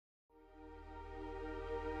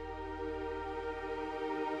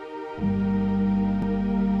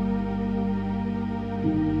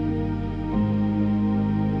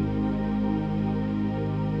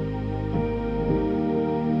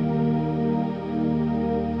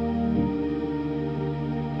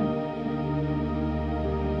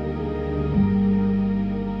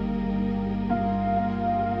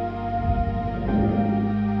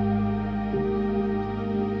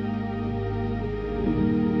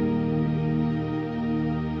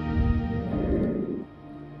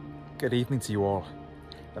Good evening to you all.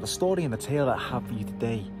 Now, the story and the tale that I have for you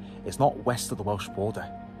today is not west of the Welsh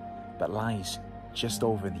border, but lies just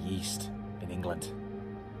over in the east, in England.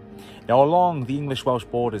 Now, along the English-Welsh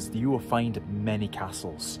borders, you will find many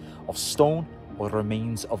castles of stone or the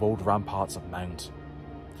remains of old ramparts of mound.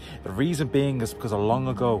 The reason being is because long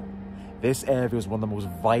ago, this area was one of the most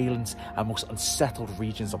violent and most unsettled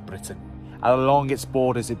regions of Britain. And along its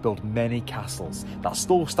borders, it built many castles that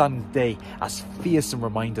still stand today as fearsome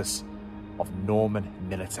reminders of Norman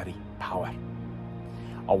military power.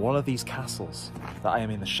 And one of these castles that I am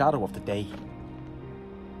in the shadow of today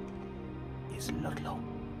is Ludlow.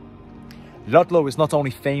 Ludlow is not only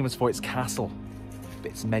famous for its castle, but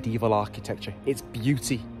its medieval architecture, its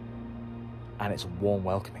beauty, and its warm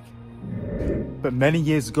welcoming. But many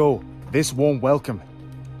years ago, this warm welcome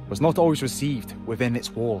was not always received within its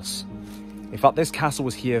walls. In fact, this castle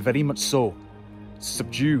was here very much so to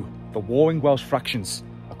subdue the warring Welsh fractions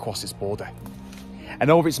across its border. And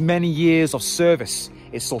over its many years of service,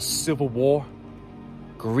 it saw civil war,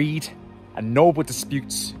 greed, and noble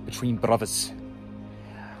disputes between brothers.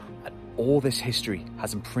 And all this history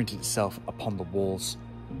has imprinted itself upon the walls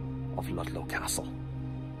of Ludlow Castle.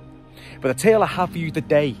 But the tale I have for you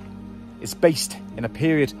today is based in a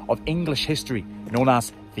period of English history known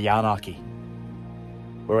as the anarchy,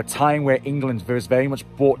 where a time where England was very much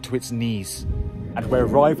brought to its knees and where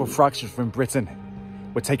rival fractions from Britain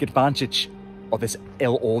would take advantage of this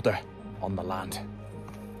ill order on the land.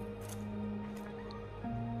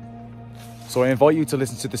 So I invite you to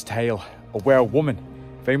listen to this tale of where a woman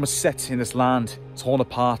very much set in this land, torn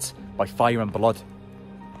apart by fire and blood,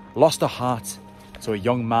 lost her heart to a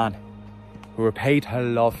young man who repaid her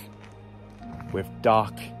love with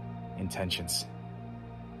dark intentions.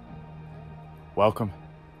 Welcome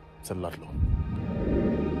to Ludlow.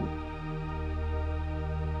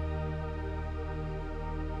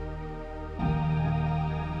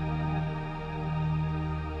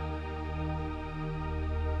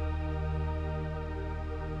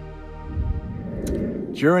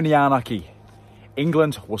 During the anarchy,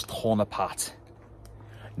 England was torn apart.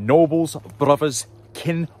 Nobles, brothers,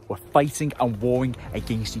 kin were fighting and warring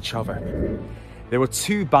against each other. There were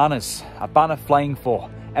two banners, a banner flying for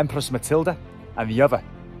Empress Matilda and the other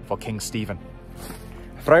for King Stephen.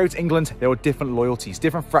 Throughout England, there were different loyalties,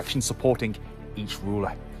 different fractions supporting each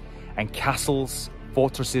ruler. And castles,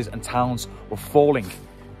 fortresses and towns were falling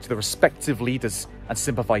to the respective leaders and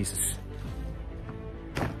sympathisers.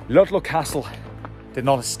 Ludlow Castle did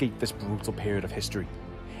not escape this brutal period of history.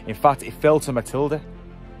 In fact, it fell to Matilda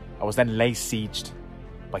and was then laid sieged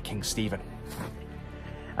by King Stephen.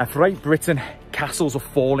 And throughout Britain, castles were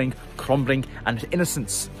falling, crumbling, and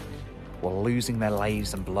innocents were losing their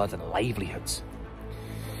lives and blood and livelihoods.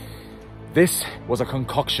 This was a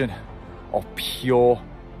concoction of pure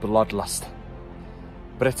bloodlust.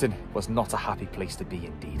 Britain was not a happy place to be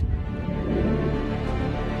indeed.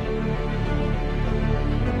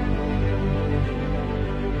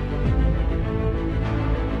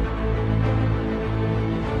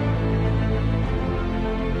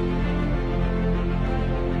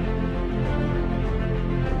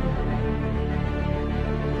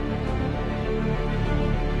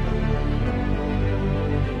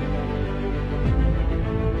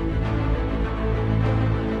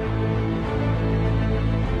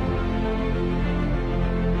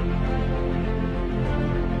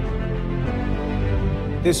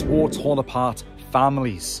 This war torn apart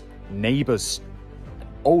families, neighbours, and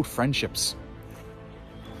old friendships.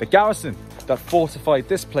 The garrison that fortified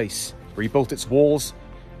this place rebuilt its walls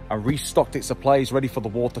and restocked its supplies ready for the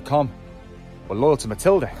war to come were loyal to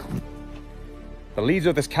Matilda. The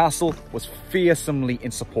leader of this castle was fearsomely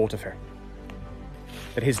in support of her.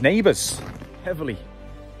 But his neighbours, heavily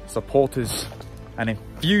supporters and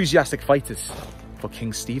enthusiastic fighters for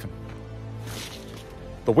King Stephen.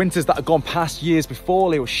 The winters that had gone past years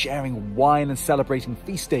before, they were sharing wine and celebrating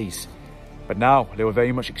feast days. But now they were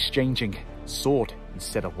very much exchanging sword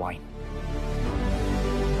instead of wine.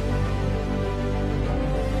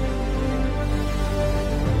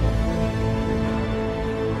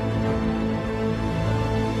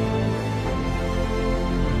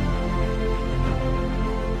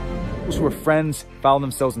 Those who were friends found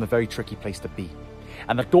themselves in a very tricky place to be.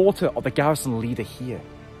 And the daughter of the garrison leader here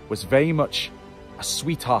was very much a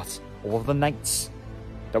sweetheart of all the knights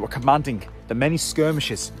that were commanding the many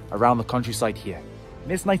skirmishes around the countryside here.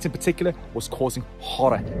 And this night in particular was causing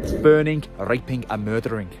horror, burning, raping and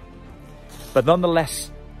murdering. But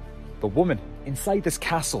nonetheless, the woman inside this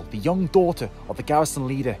castle, the young daughter of the garrison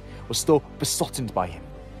leader, was still besotted by him.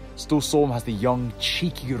 Still saw him as the young,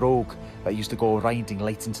 cheeky rogue that used to go riding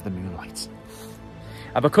late into the moonlight.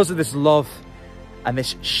 And because of this love and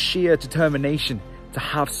this sheer determination to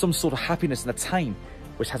have some sort of happiness in a time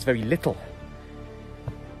which has very little,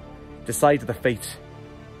 decided the fate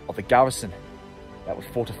of the garrison that was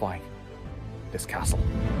fortifying this castle.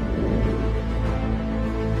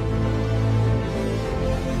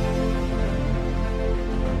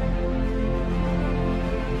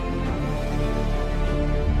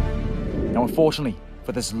 Now, unfortunately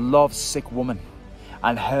for this love-sick woman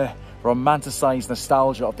and her romanticized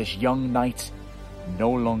nostalgia of this young knight no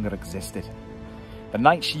longer existed. The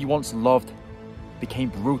knight she once loved became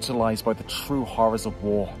brutalized by the true horrors of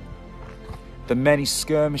war. The many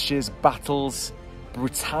skirmishes, battles,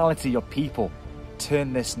 brutality of people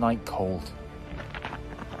turned this knight cold.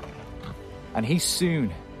 And he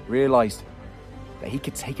soon realized that he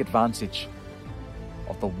could take advantage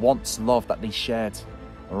of the once love that they shared,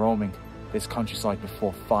 roaming this countryside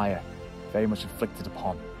before fire very much inflicted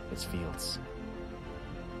upon its fields.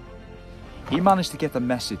 He managed to get the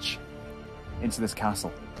message into this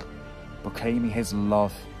castle, proclaiming his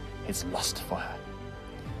love, his lust for her.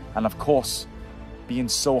 And of course, being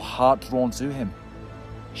so heart-drawn to him,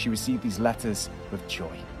 she received these letters with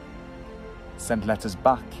joy. Sent letters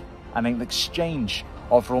back, and in exchange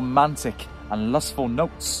of romantic and lustful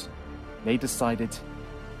notes, they decided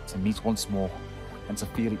to meet once more and to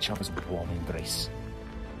feel each other's warm embrace.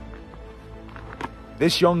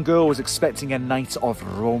 This young girl was expecting a night of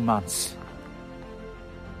romance,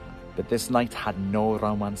 but this knight had no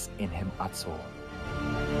romance in him at all.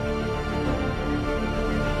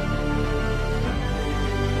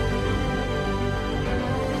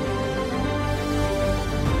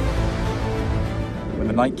 When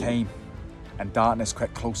the night came and darkness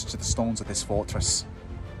crept closer to the stones of this fortress,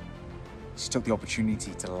 she took the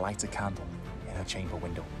opportunity to light a candle in her chamber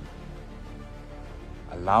window,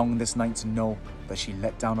 allowing this knight to know that she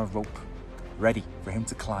let down a rope, ready for him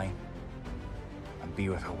to climb and be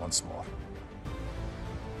with her once more.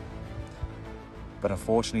 But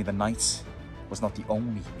unfortunately, the knight was not the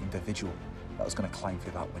only individual that was going to climb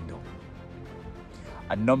through that window.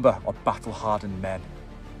 A number of battle-hardened men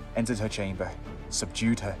entered her chamber,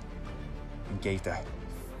 subdued her, and gave her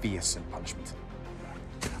fearsome punishment.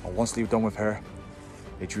 And once they were done with her,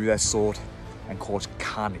 they drew their sword and caused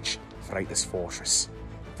carnage throughout this fortress.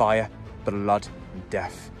 Fire, blood, and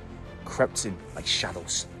death crept in like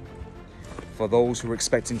shadows. For those who were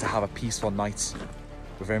expecting to have a peaceful night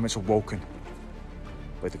were very much awoken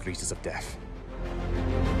by the greetings of death.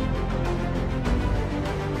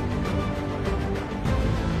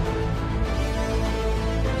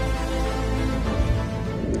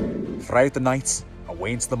 Throughout the night,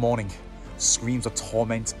 away into the morning, screams of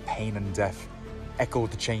torment, pain, and death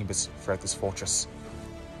echoed the chambers throughout this fortress.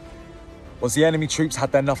 Once the enemy troops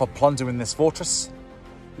had enough of plundering this fortress,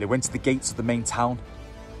 they went to the gates of the main town,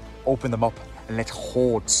 opened them up, and let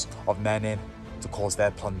hordes of men in to cause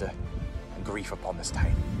their plunder and grief upon this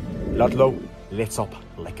town. Ludlow lit up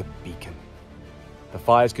like a beacon. The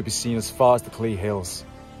fires could be seen as far as the clear hills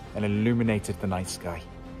and illuminated the night sky.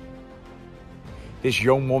 This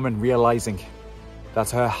young woman, realizing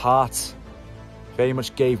that her heart very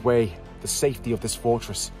much gave way, the safety of this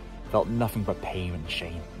fortress felt nothing but pain and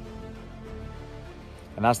shame.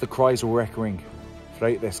 And as the cries were echoing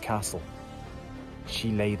throughout this castle,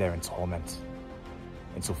 she lay there in torment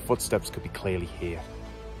until footsteps could be clearly heard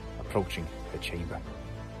approaching her chamber.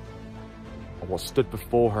 And what stood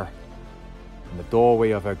before her in the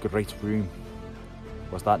doorway of her great room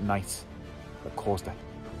was that knight that caused her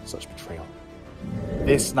such betrayal.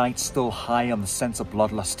 This knight, still high on the sense of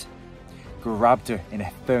bloodlust, grabbed her in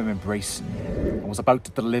a firm embrace and was about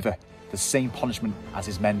to deliver the same punishment as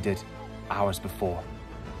his men did hours before.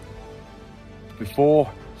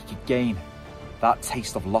 Before he could gain that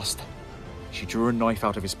taste of lust, she drew a knife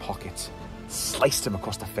out of his pocket, sliced him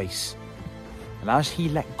across the face, and as he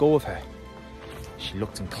let go of her, she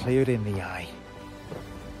looked him clear in the eye,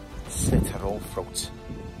 slit her own throat,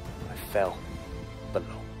 and fell below.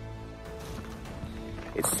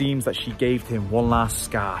 It seems that she gave him one last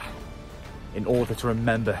scar in order to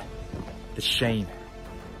remember the shame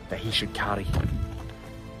that he should carry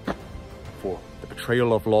for the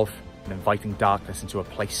betrayal of love and inviting darkness into a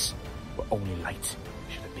place where only light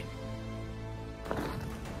should have been.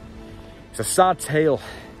 It's a sad tale,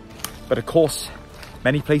 but of course,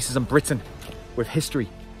 many places in Britain with history,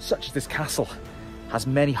 such as this castle, has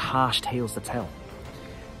many harsh tales to tell.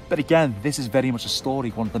 But again, this is very much a story,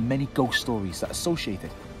 one of the many ghost stories that are associated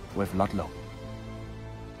with Ludlow.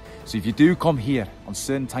 So if you do come here on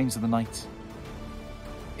certain times of the night,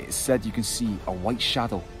 it is said you can see a white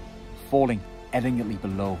shadow falling elegantly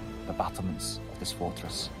below the battlements of this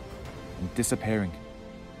fortress and disappearing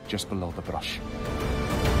just below the brush.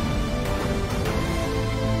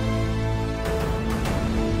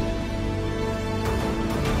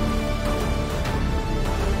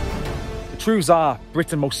 The truths are,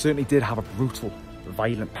 Britain most certainly did have a brutal,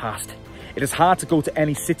 violent past. It is hard to go to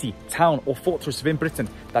any city, town or fortress within Britain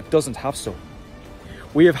that doesn't have so.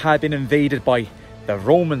 We have been invaded by the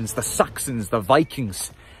Romans, the Saxons, the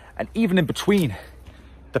Vikings, and even in between,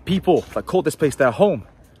 the people that called this place their home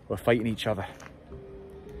were fighting each other.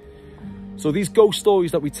 So these ghost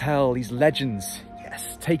stories that we tell, these legends,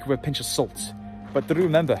 yes, take with a pinch of salt. But do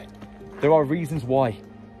remember, there are reasons why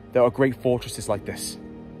there are great fortresses like this.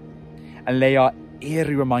 And they are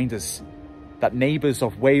eerie reminders that neighbours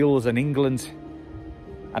of Wales and England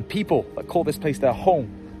and people that call this place their home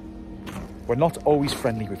were not always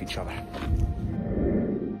friendly with each other.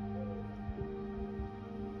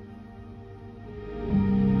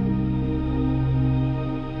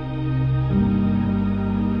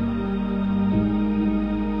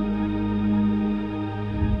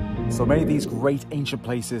 So may these great ancient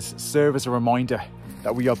places serve as a reminder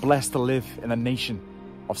that we are blessed to live in a nation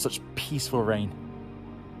of such peaceful reign,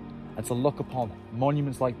 and to look upon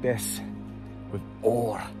monuments like this with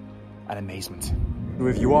awe and amazement. So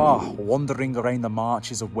if you are wandering around the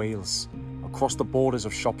marches of Wales, across the borders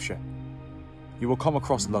of Shropshire, you will come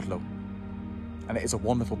across Ludlow, and it is a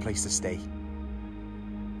wonderful place to stay.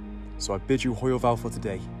 So I bid you hwyl fawr for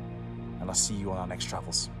today, and I'll see you on our next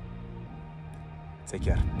travels. Take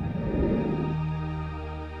care.